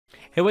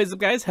Hey, what's up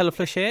guys,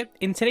 HelloFlush here.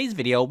 In today's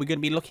video, we're going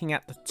to be looking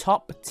at the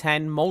top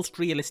 10 most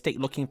realistic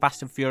looking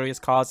Fast and Furious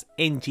cars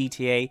in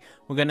GTA.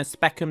 We're going to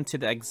spec them to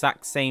the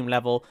exact same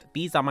level.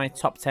 These are my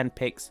top 10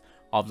 picks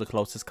of the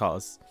closest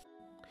cars.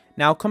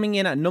 Now, coming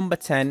in at number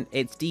 10,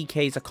 it's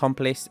DK's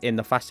accomplice in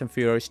the Fast and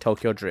Furious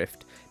Tokyo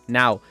Drift.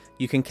 Now,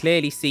 you can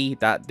clearly see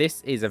that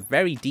this is a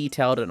very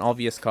detailed and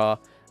obvious car.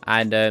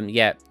 And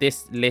yeah,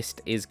 this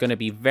list is going to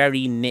be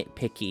very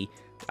nitpicky.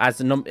 As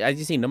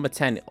you see, number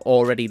 10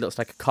 already looks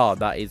like a car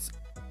that is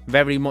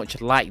very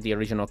much like the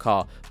original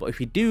car, but if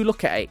you do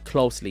look at it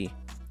closely,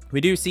 we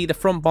do see the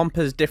front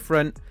bumper is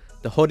different,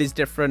 the hood is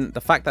different,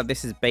 the fact that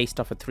this is based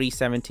off a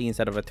 370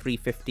 instead of a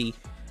 350,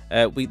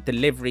 the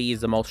livery is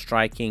the most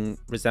striking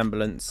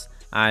resemblance,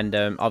 and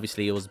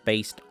obviously it was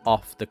based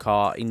off the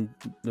car in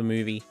the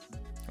movie.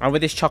 And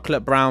with this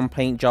chocolate brown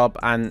paint job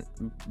and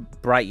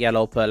bright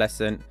yellow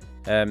pearlescent,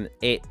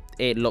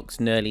 it looks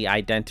nearly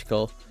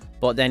identical.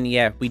 But then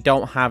yeah, we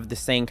don't have the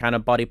same kind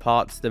of body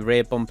parts. The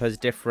rear bumper is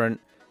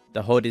different,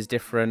 the hood is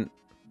different,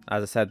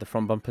 as I said, the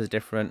front bumper is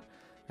different.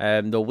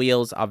 The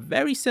wheels are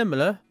very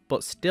similar,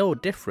 but still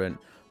different.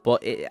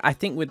 But I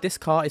think with this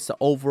car, it's the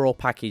overall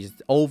package.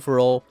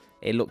 Overall,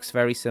 it looks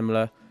very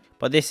similar.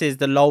 But this is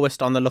the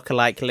lowest on the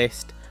lookalike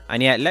list.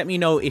 And yeah, let me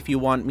know if you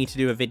want me to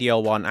do a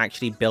video on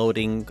actually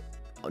building,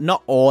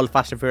 not all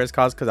Fast and Furious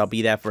cars, because I'll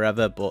be there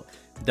forever, but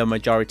the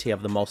majority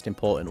of the most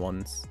important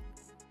ones.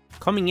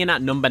 Coming in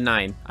at number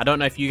 9, I don't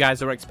know if you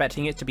guys are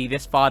expecting it to be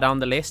this far down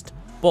the list,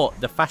 but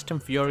the Fast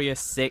and Furious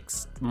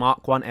 6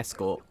 Mark 1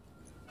 Escort.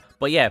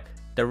 But yeah,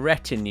 the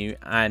retinue,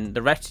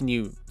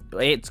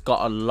 it's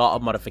got a lot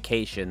of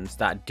modifications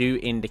that do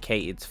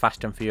indicate it's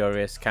Fast and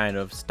Furious kind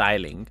of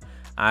styling.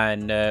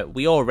 And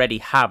we already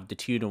have the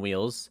tuner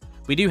wheels.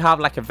 We do have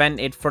like a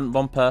vented front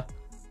bumper,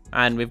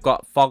 and we've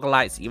got fog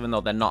lights, even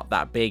though they're not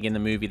that big in the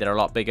movie, they're a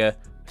lot bigger.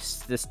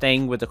 They're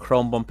staying with the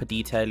chrome bumper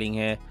detailing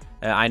here.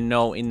 I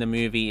know in the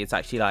movie it's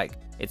actually like,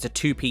 it's a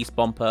two-piece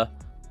bumper.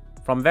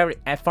 From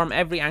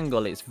every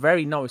angle, it's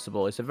very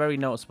noticeable. It's a very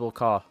noticeable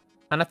car.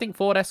 And I think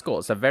Ford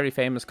Escorts are very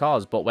famous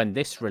cars, but when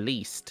this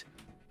released,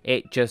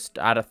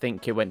 I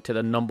think it went to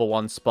the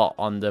 #1 spot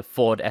on the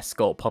Ford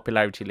Escort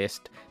popularity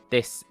list.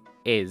 This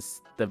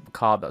is the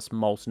car that's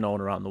most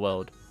known around the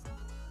world.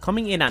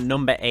 Coming in at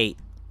number 8,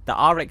 the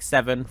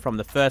RX-7 from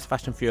the first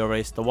Fast and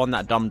Furious, the one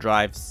that Dom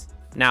drives.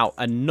 Now,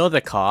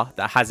 another car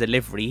that has a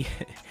livery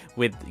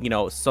with, you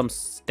know, some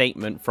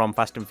statement from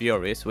Fast and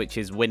Furious, which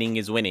is winning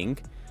is winning.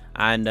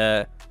 And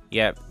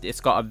yeah,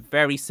 it's got a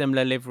very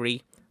similar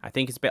livery. I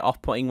think it's a bit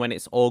off-putting when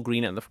it's all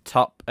green at the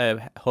top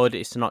hood.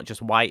 It's not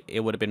just white. It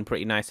would have been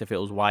pretty nice if it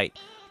was white.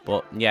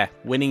 But yeah,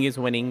 winning is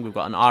winning. We've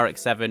got an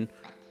RX-7,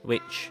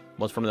 which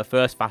was from the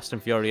first Fast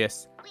and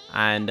Furious.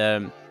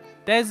 And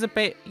there's a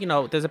bit, you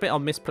know, there's a bit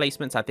of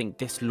misplacements. I think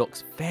this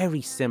looks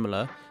very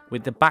similar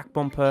with the back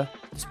bumper.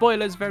 The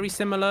spoiler's very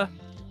similar.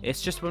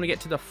 It's just when we get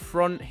to the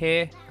front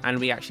here and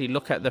we actually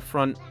look at the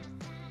front,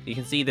 you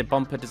can see the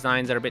bumper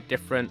designs are a bit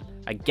different.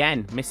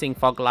 Again, missing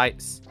fog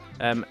lights,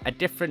 a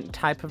different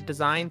type of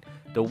design.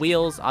 The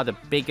wheels are the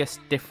biggest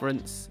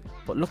difference,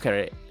 but look at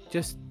it.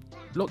 Just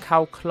look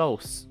how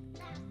close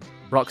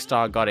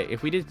Rockstar got it.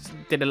 If we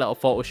did a little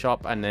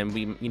Photoshop and then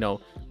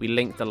we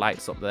linked the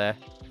lights up there,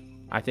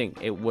 I think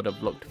it would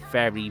have looked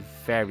very,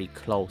 very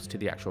close to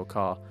the actual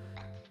car.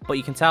 But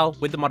you can tell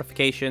with the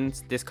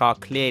modifications, this car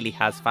clearly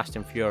has Fast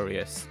and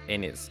Furious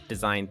in its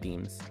design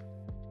themes.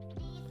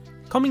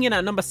 Coming in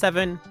at number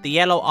 7, the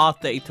yellow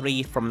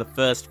R33 from the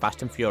first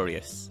Fast and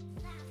Furious.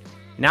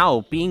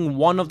 Now, being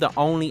one of the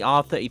only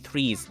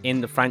R33s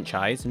in the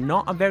franchise,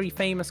 not a very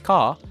famous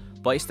car,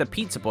 but it's the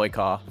Pizza Boy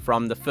car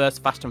from the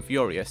first Fast and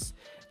Furious.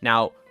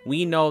 Now,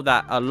 we know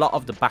that a lot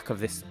of the back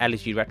of this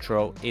LG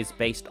Retro is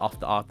based off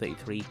the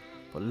R33,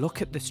 but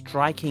look at the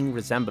striking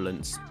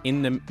resemblance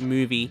in the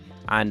movie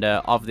and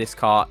of this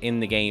car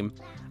in the game.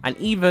 And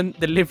even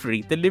the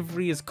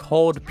livery is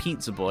called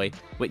Pizza Boy,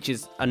 which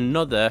is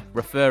another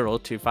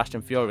referral to Fast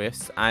and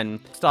Furious,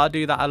 and Star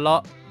do that a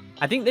lot.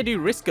 I think they do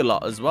Risk a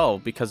lot as well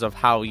because of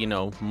how, you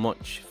know,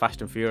 much Fast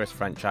and Furious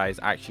franchise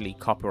actually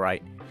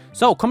copyright.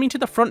 So coming to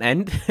the front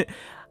end,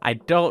 I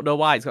don't know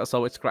why it's got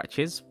so much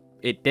scratches.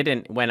 It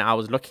didn't when I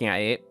was looking at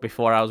it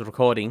before I was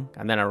recording,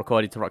 and then I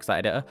recorded to Rockstar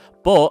Editor.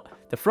 But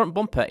the front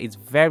bumper is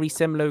very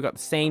similar. We've got the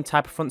same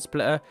type of front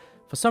splitter.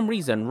 For some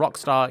reason,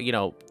 Rockstar, you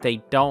know,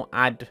 they don't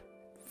add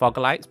fog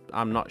lights.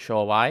 I'm not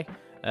sure why.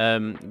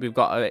 We've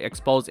got an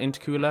exposed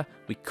intercooler.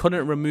 We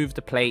couldn't remove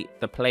the plate.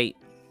 The plate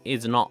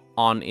is not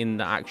on in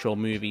the actual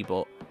movie,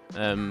 but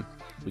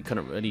we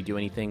couldn't really do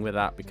anything with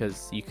that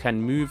because you can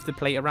move the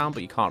plate around,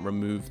 but you can't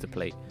remove the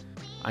plate.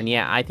 And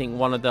yeah, I think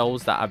one of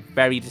those that are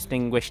very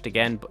distinguished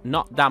again, but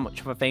not that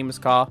much of a famous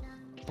car,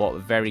 but a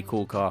very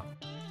cool car.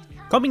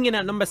 Coming in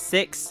at number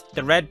 6,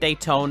 the red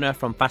Daytona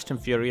from Fast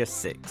and Furious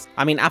 6.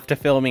 I mean, after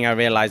filming, I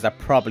realized I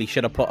probably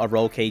should have put a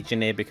roll cage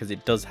in here because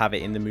it does have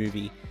it in the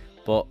movie.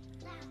 But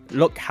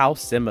look how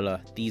similar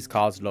these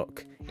cars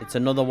look. It's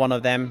another one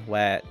of them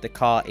where the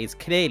car is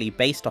clearly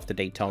based off the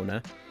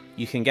Daytona.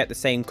 You can get the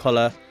same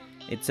color.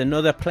 It's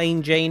another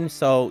plain Jane,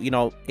 so, you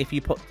know, if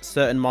you put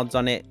certain mods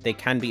on it, they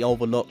can be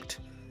overlooked.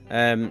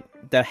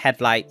 The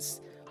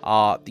headlights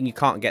are, you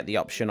can't get the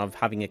option of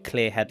having a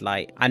clear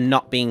headlight and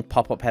not being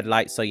pop-up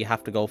headlights, so you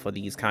have to go for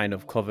these kind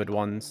of covered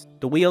ones.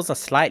 The wheels are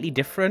slightly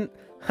different.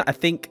 I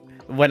think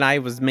when I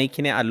was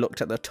making it, I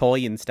looked at the toy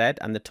instead,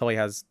 and the toy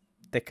has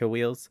thicker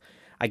wheels.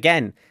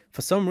 Again,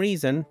 for some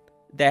reason,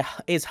 there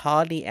is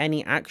hardly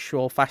any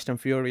actual Fast and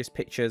Furious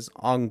pictures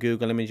on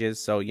Google Images,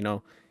 so, you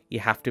know, you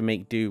have to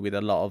make do with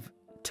a lot of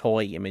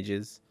toy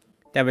images.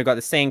 Then we've got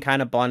the same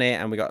kind of bonnet,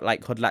 and we got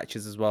like hood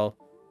latches as well.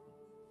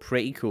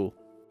 Pretty cool.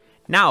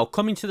 Now,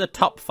 coming to the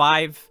top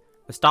 5,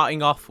 we're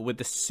starting off with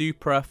the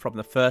Supra from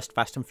the first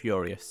Fast and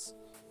Furious.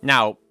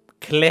 Now,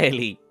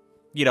 clearly,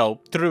 you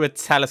know, through a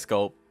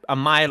telescope, a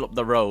mile up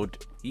the road,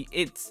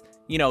 it's,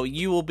 you know,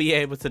 you will be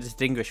able to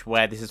distinguish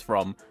where this is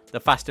from. The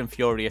Fast and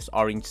Furious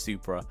orange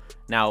Supra.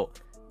 Now,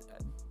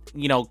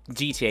 you know,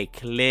 GTA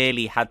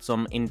clearly had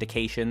some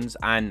indications,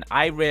 and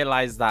I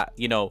realized that,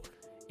 you know,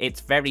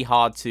 it's very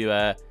hard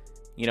to,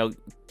 you know,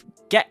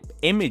 get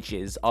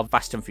images of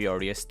Fast and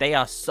Furious. They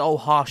are so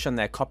harsh on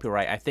their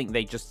copyright. I think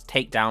they just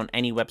take down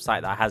any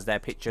website that has their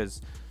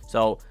pictures.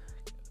 So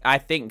I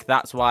think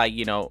that's why,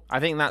 you know,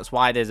 I think that's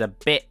why there's a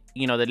bit,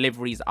 you know, the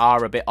liveries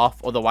are a bit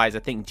off. Otherwise, I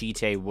think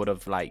GTA would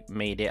have like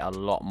made it a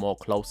lot more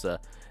closer.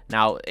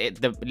 Now,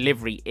 the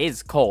livery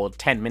is called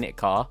 10-minute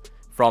car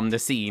from the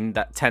scene,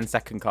 that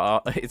 10-second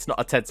car. It's not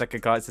a 10-second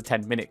car, it's a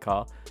 10-minute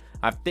car.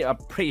 I'm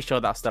pretty sure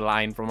that's the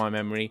line from my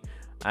memory.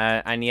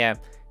 And yeah,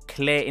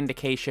 clear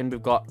indication.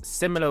 We've got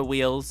similar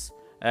wheels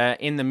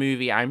in the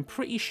movie. I'm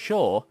pretty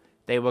sure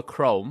they were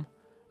chrome.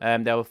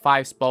 There were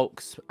 5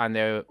 spokes, and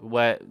they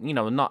were, you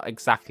know, not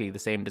exactly the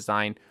same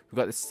design. We've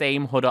got the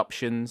same hood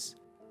options.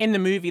 In the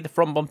movie, the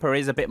front bumper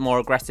is a bit more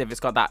aggressive. It's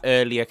got that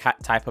earlier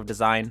cat type of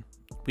design.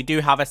 We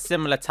do have a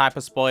similar type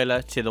of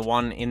spoiler to the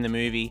one in the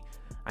movie.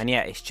 And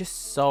yeah, it's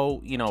just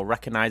so, you know,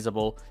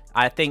 recognizable.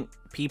 I think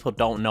people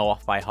don't know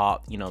off by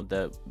heart, you know,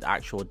 the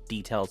actual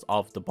details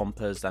of the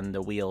bumpers and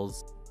the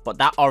wheels. But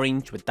that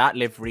orange, with that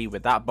livery,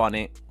 with that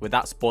bonnet, with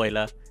that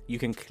spoiler, you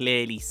can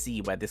clearly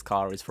see where this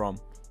car is from.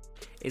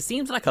 It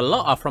seems like a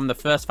lot are from the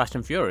first Fast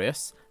and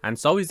Furious, and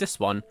so is this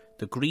one,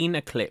 the green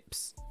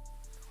Eclipse.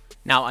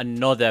 Now,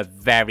 another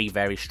very,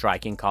 very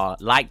striking car.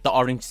 Like the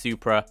orange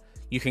Supra,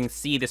 you can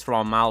see this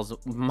from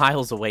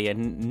miles away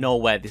and know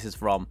where this is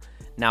from.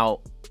 Now,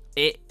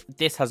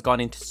 this has gone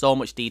into so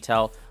much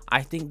detail.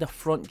 I think the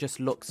front just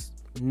looks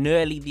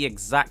nearly the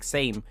exact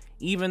same.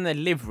 Even the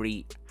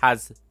livery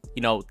has,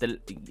 you know, the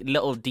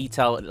little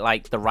detail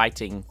like the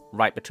writing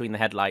right between the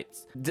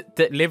headlights.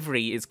 The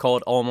livery is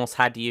called Almost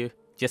Had You,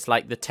 just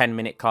like the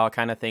 10-minute car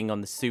kind of thing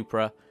on the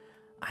Supra.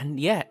 And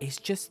yeah, it's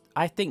just,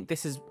 I think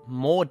this is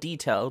more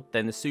detailed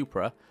than the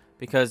Supra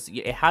because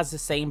it has the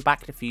same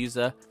back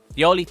diffuser.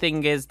 The only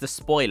thing is the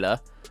spoiler.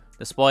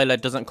 The spoiler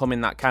doesn't come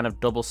in that kind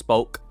of double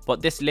spoke,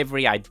 but this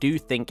livery I do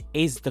think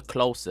is the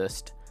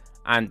closest.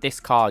 And this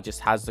car just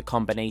has the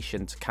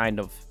combination to kind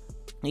of,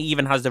 it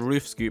even has the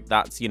roof scoop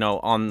that's, you know,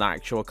 on the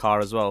actual car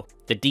as well.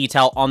 The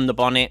detail on the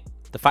bonnet,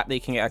 the fact that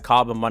you can get a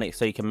carbon bonnet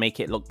so you can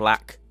make it look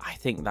black, I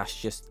think that's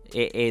just,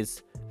 it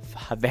is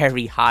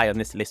very high on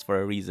this list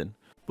for a reason.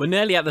 We're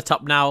nearly at the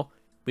top now.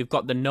 We've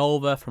got the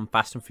Nova from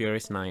Fast and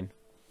Furious 9.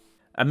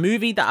 A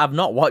movie that I've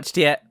not watched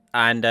yet,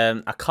 and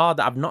a car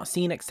that I've not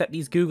seen except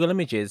these Google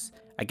images.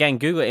 Again,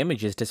 Google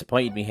Images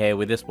disappointed me here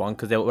with this one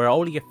because there were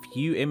only a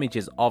few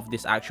images of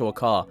this actual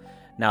car.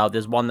 Now,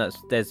 there's one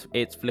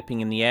it's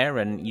flipping in the air,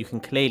 and you can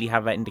clearly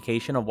have an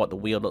indication of what the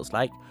wheel looks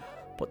like.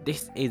 But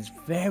this is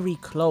very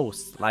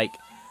close. Like,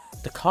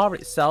 the car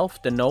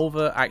itself, the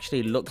Nova,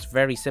 actually looks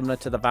very similar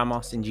to the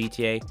Vamos in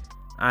GTA.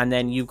 And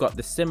then you've got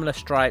the similar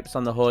stripes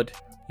on the hood.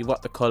 You've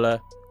got the color.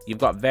 You've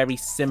got very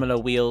similar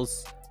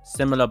wheels,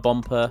 similar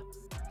bumper.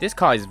 This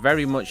car is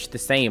very much the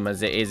same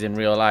as it is in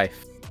real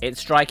life.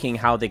 It's striking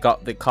how they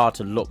got the car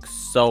to look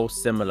so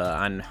similar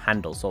and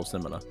handle so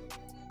similar.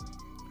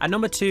 At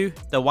number 2,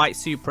 the white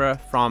Supra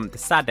from the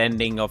sad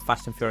ending of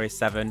Fast and Furious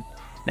 7.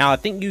 Now, I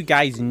think you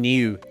guys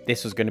knew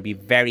this was going to be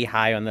very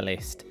high on the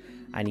list.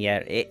 And yeah,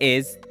 it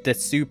is the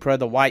Supra,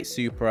 the white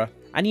Supra.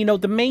 And you know,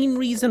 the main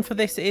reason for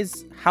this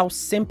is how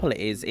simple it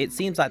is. It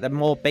seems like the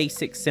more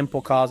basic,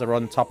 simple cars are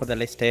on top of the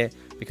list here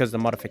because of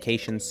the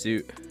modification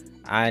suit.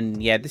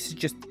 And yeah, this is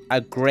just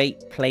a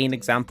great plain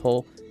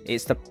example.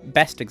 It's the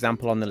best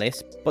example on the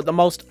list, but the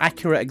most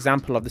accurate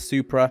example of the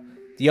Supra.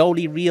 The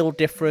only real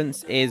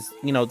difference is,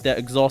 you know, the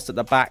exhaust at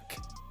the back,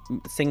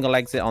 single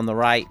exit on the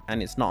right,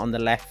 and it's not on the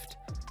left.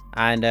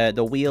 And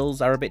the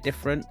wheels are a bit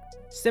different.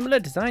 Similar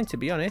design, to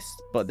be honest,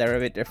 but they're a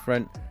bit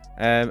different.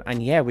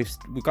 And yeah, we've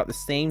got the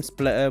same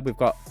splitter. We've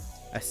got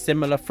a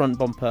similar front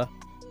bumper.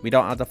 We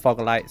don't have the fog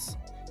lights.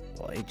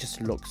 But it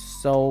just looks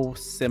so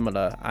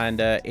similar. And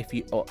if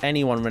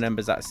anyone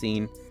remembers that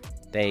scene,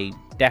 they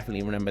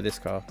definitely remember this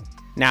car.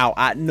 Now,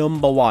 at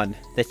number 1,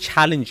 the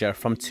Challenger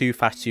from Too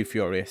Fast, Too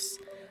Furious.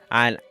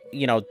 And,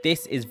 you know,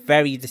 this is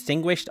very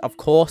distinguished. Of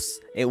course,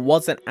 it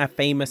wasn't as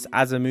famous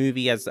as a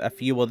movie as a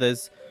few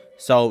others.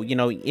 So, you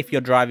know, if you're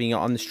driving it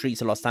on the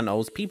streets of Los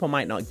Santos, people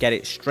might not get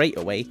it straight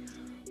away.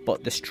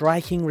 But the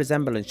striking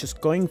resemblance, just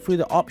going through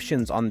the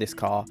options on this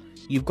car,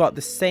 you've got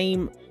the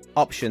same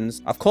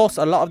options. Of course,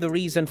 a lot of the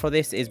reason for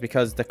this is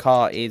because the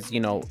car is,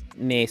 you know,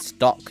 near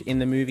stock in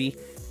the movie.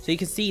 So you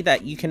can see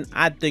that you can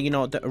add the, you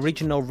know, the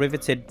original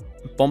riveted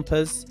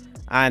bumpers,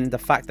 and the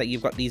fact that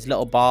you've got these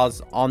little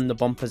bars on the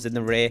bumpers in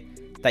the rear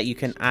that you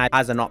can add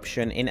as an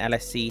option in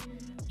LSC.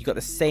 You've got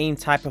the same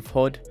type of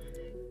hood.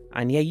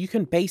 And yeah, you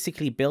can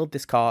basically build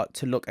this car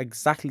to look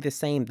exactly the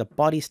same. The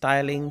body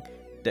styling,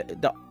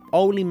 the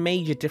only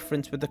major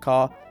difference with the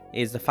car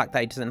is the fact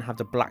that it doesn't have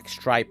the black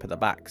stripe at the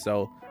back.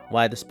 So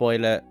where the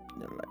spoiler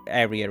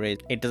area is,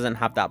 it doesn't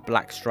have that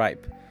black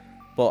stripe.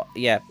 But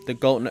yeah, the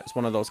Goatnut's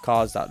one of those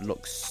cars that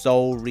looks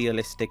so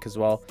realistic as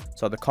well.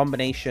 So the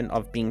combination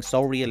of being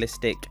so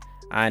realistic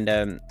and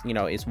you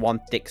know, it's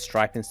one thick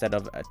stripe instead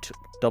of a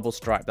double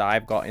stripe that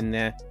I've got in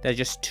there, there's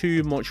just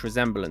too much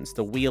resemblance.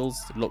 The wheels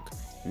look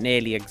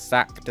nearly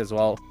exact as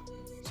well,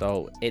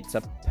 so it's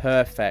a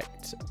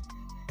perfect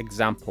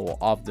example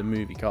of the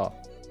movie car.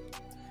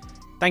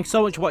 Thanks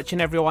so much for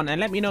watching, everyone,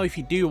 and let me know if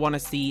you do want to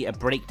see a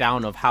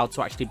breakdown of how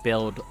to actually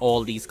build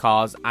all these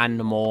cars and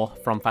more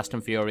from Fast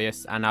and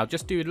Furious. And I'll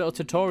just do a little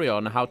tutorial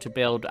on how to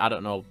build, I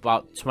don't know,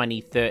 about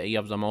 20-30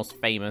 of the most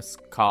famous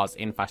cars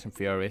in Fast and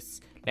Furious.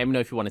 Let me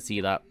know if you want to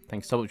see that.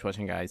 Thanks so much for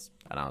watching, guys,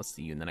 and I'll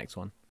see you in the next one.